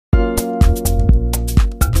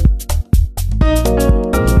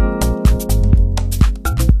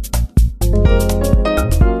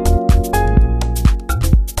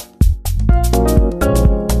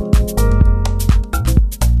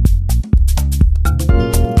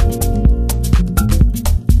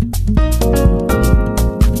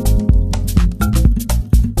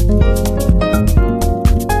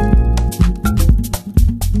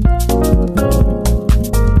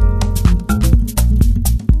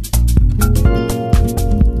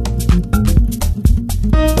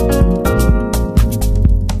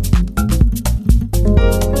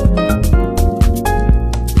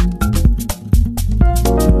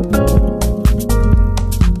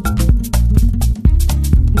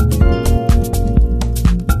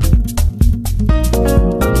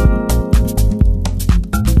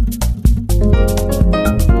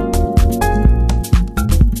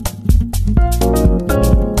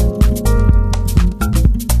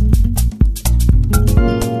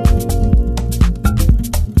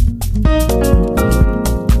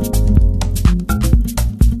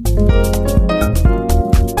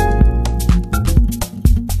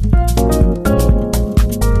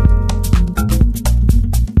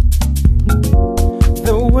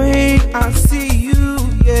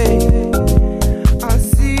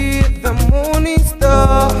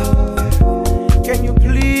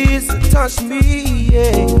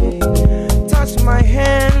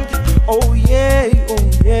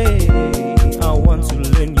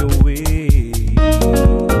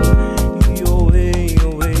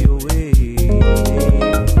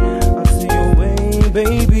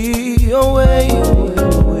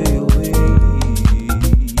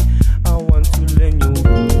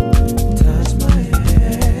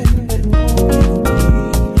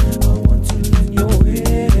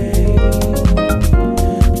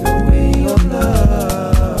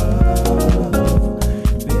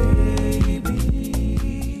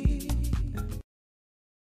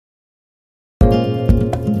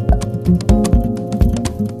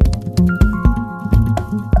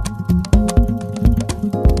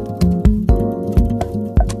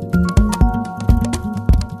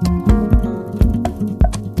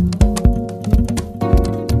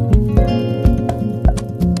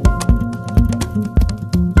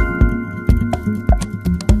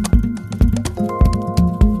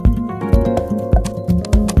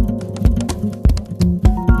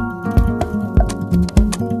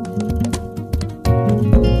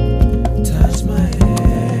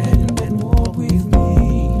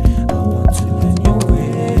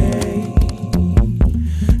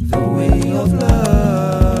of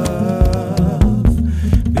love,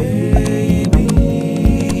 baby.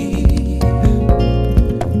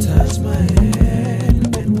 Touch my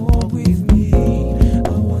hand and walk with me. I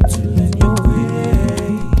want to learn your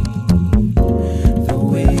way, the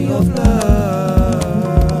way of love,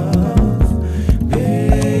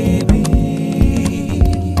 baby.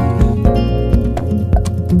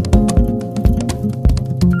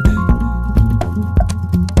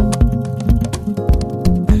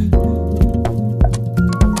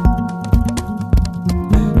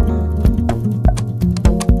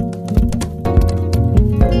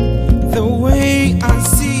 The way I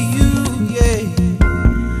see you, yeah,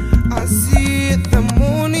 I see the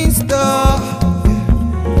morning star.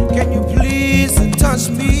 Can you please touch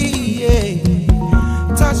me, yeah?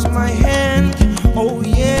 Touch my hand, oh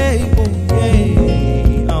yeah, oh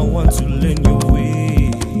yeah. I want to learn your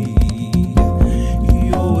way,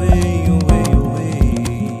 your way, your way, your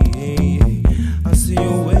way. I see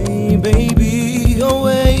your way, baby, your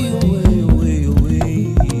way, your way, your way, your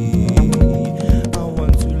way. I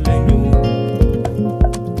want to learn your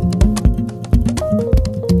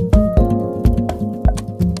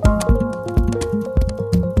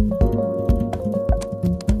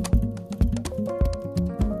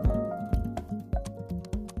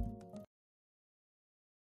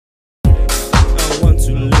I want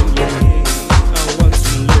to learn your way. I want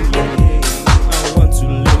to learn your way. I want to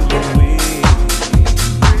learn your way.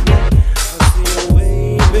 I see your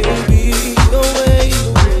way, baby, your way,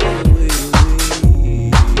 your way, your way, your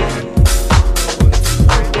way.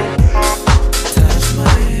 Touch my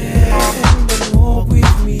hand and walk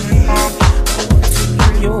with me. I want to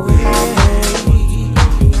learn your way,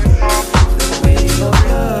 the way of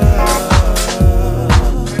love,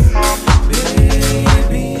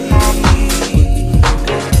 baby.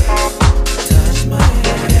 Touch my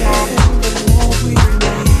hand and walk with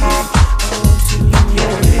me. I want to learn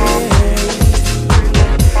your way,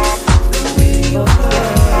 the way of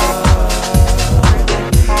love,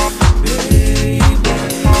 baby.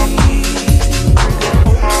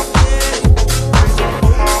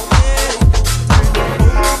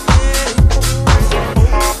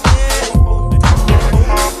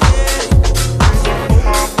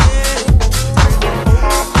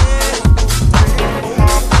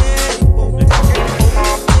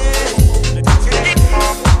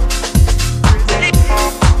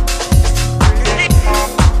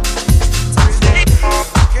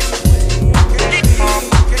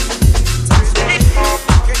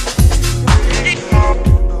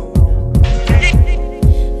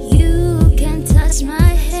 You can touch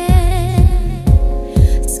my hand,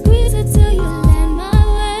 squeeze it till you land my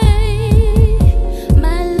way.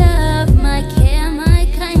 My love, my care, my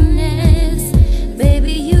kindness,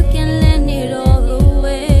 baby, you can lend it all the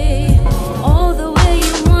way. All the way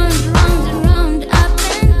you want, round and round, up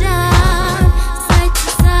and down, side to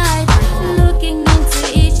side, looking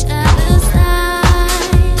into each other's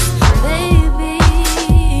eyes, baby.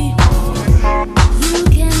 You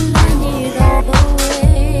can lend it all the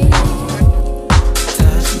way.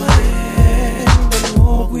 Touch my hand and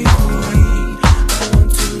walk with me. I want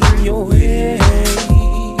to learn your way,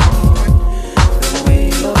 the way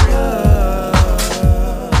of love,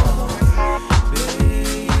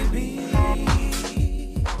 baby.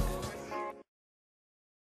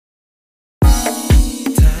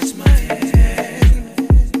 Touch my hand